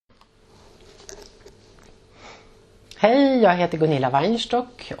Hej, jag heter Gunilla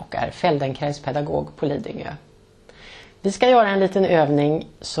Weinstock och är Feldenkraispedagog på Lidingö. Vi ska göra en liten övning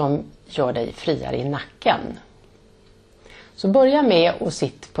som gör dig friare i nacken. Så börja med att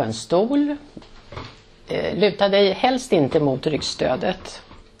sitta på en stol. Luta dig helst inte mot ryggstödet.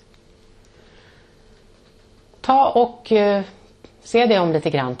 Ta och se dig om lite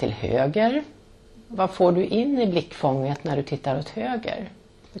grann till höger. Vad får du in i blickfånget när du tittar åt höger?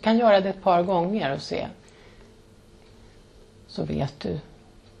 Du kan göra det ett par gånger och se. Så vet du.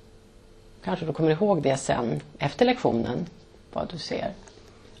 Kanske du kommer ihåg det sen efter lektionen. Vad du ser.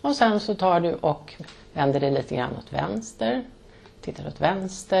 Och sen så tar du och vänder dig lite grann åt vänster. Tittar åt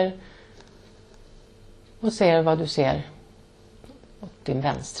vänster. Och ser vad du ser åt din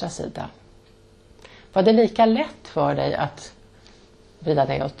vänstra sida. Var det lika lätt för dig att vrida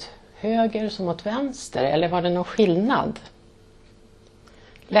dig åt höger som åt vänster? Eller var det någon skillnad?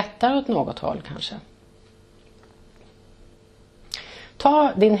 Lättare åt något håll kanske.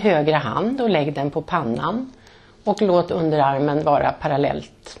 Ta din högra hand och lägg den på pannan och låt underarmen vara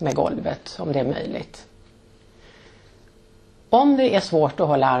parallellt med golvet om det är möjligt. Om det är svårt att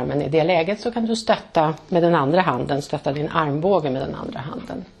hålla armen i det läget så kan du stötta med den andra handen, stötta din armbåge med den andra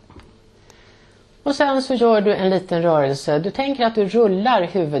handen. Och sen så gör du en liten rörelse. Du tänker att du rullar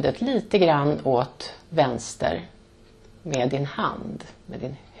huvudet lite grann åt vänster med din hand, med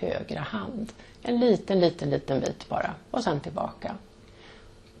din högra hand. En liten bit bara och sen tillbaka.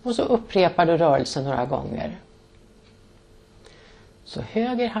 Och så upprepar du rörelsen några gånger. Så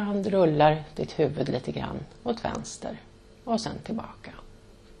höger hand rullar ditt huvud lite grann åt vänster och sen tillbaka.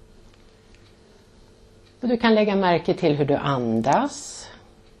 Och du kan lägga märke till hur du andas.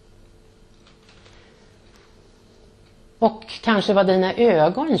 Och kanske vad dina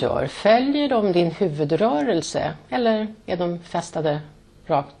ögon gör. Följer de din huvudrörelse eller är de fästade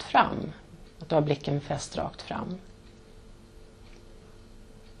rakt fram? Att du har blicken fäst rakt fram.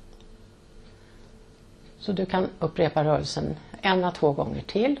 Så du kan upprepa rörelsen 1-2 gånger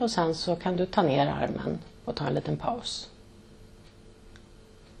till och sen så kan du ta ner armen och ta en liten paus.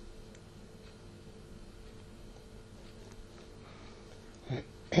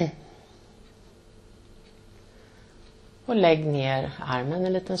 Och lägg ner armen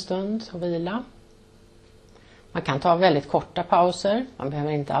en liten stund och vila. Man kan ta väldigt korta pauser. Man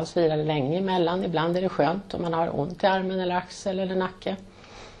behöver inte alls vila länge emellan. Ibland är det skönt om man har ont i armen eller axel eller nacke.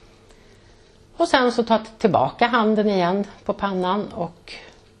 Och sen så ta tillbaka handen igen på pannan och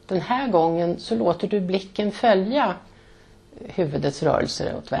den här gången så låter du blicken följa huvudets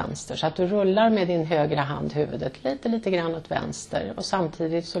rörelser åt vänster. Så att du rullar med din högra hand huvudet lite grann åt vänster och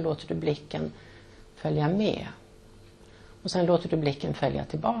samtidigt så låter du blicken följa med. Och sen låter du blicken följa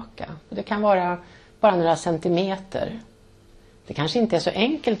tillbaka. Och det kan vara bara några centimeter. Det kanske inte är så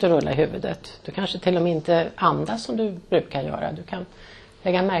enkelt att rulla huvudet. Du kanske till och med inte andas som du brukar göra. Du kan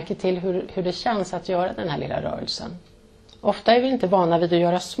lägga märke till hur det känns att göra den här lilla rörelsen. Ofta är vi inte vana vid att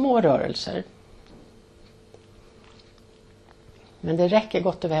göra små rörelser. Men det räcker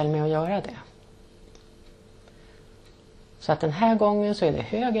gott och väl med att göra det. Så att den här gången så är det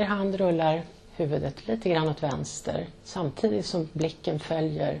höger hand rullar huvudet lite grann åt vänster. Samtidigt som blicken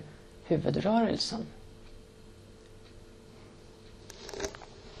följer huvudrörelsen.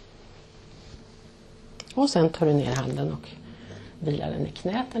 Och sen tar du ner handen och vilar den i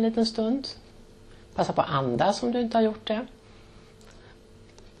knät en liten stund. Passa på att andas om du inte har gjort det.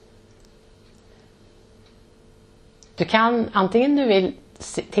 Du kan antingen du vill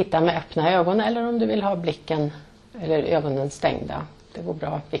titta med öppna ögon eller om du vill ha blicken eller ögonen stängda. Det går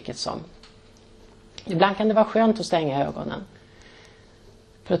bra vilket som. Ibland kan det vara skönt att stänga ögonen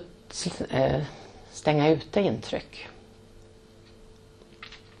för att stänga ute intryck.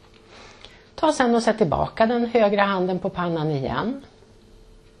 Ta sen och sätt tillbaka den högra handen på pannan igen.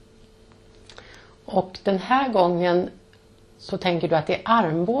 Och den här gången så tänker du att det är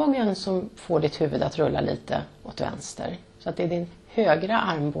armbågen som får ditt huvud att rulla lite åt vänster. Så att det är din högra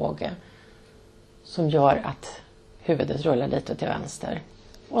armbåge som gör att huvudet rullar lite till vänster.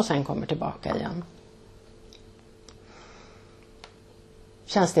 Och sen kommer tillbaka igen.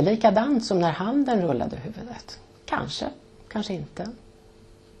 Känns det likadant som när handen rullade huvudet? Kanske, kanske inte.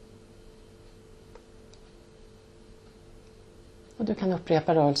 Och du kan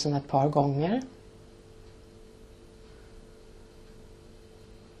upprepa rörelsen ett par gånger.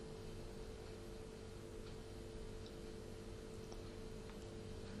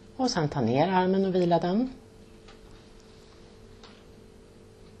 Och sen ta ner armen och vila den.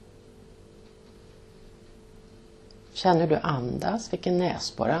 Känner hur du andas. Vilken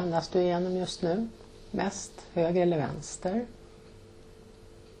näsborre andas du igenom just nu? Mest höger eller vänster?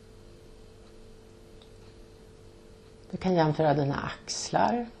 Du kan jämföra dina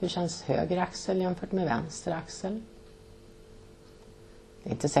axlar. Hur känns höger axel jämfört med vänster axel? Det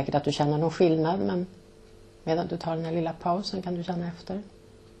är inte säkert att du känner någon skillnad, men medan du tar den här lilla pausen kan du känna efter.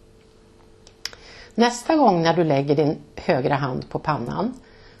 Nästa gång när du lägger din högra hand på pannan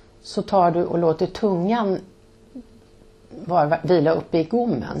så tar du och låter tungan vila uppe i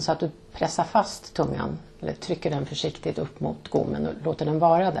gommen så att du pressar fast tungan eller trycker den försiktigt upp mot gommen och låter den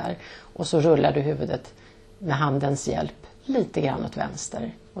vara där. Och så rullar du huvudet med handens hjälp lite grann åt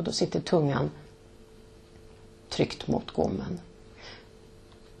vänster och då sitter tungan tryckt mot gommen.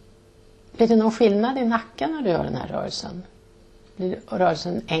 Blir det någon skillnad i nacken när du gör den här rörelsen? Blir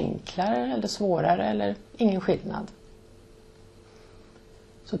rörelsen enklare eller svårare eller ingen skillnad?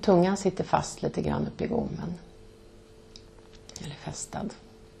 Så tungan sitter fast lite grann upp i gommen. Eller fästad.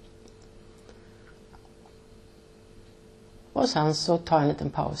 Och sen så tar en liten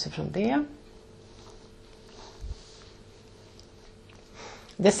paus ifrån det.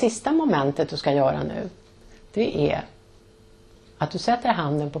 Det sista momentet du ska göra nu, det är att du sätter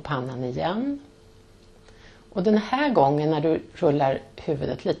handen på pannan igen. Och den här gången när du rullar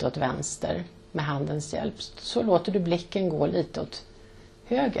huvudet lite åt vänster med handens hjälp så låter du blicken gå lite åt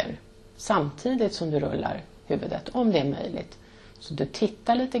höger samtidigt som du rullar huvudet, om det är möjligt. Så du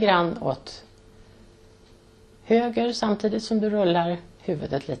tittar lite grann åt höger samtidigt som du rullar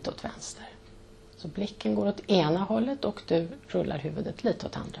huvudet lite åt vänster. Så blicken går åt ena hållet och du rullar huvudet lite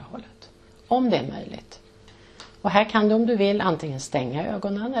åt andra hållet, om det är möjligt. Och här kan du om du vill antingen stänga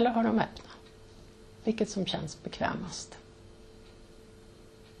ögonen eller ha dem öppna. Vilket som känns bekvämast.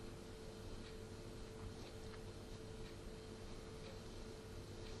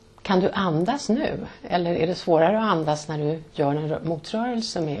 Kan du andas nu? Eller är det svårare att andas när du gör en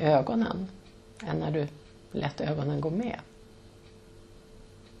motrörelse med ögonen än när du lät ögonen gå med?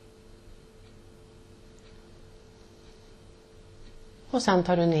 Och sen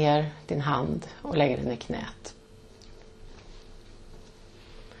tar du ner din hand och lägger den i knät.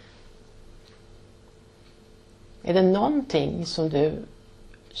 Är det någonting som du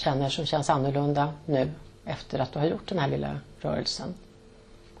känner som känns annorlunda nu efter att du har gjort den här lilla rörelsen?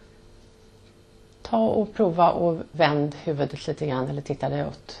 Ta och prova och vänd huvudet lite grann eller titta dig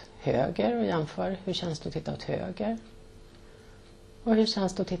åt höger och jämför. Hur känns det att titta åt höger? Och hur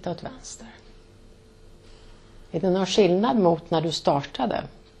känns det att titta åt vänster? Är det någon skillnad mot när du startade?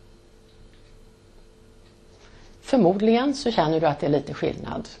 Förmodligen så känner du att det är lite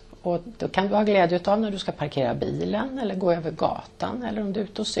skillnad. Och då kan du ha glädje av när du ska parkera bilen eller gå över gatan eller om du är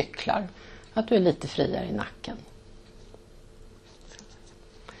ute och cyklar. Att du är lite friare i nacken.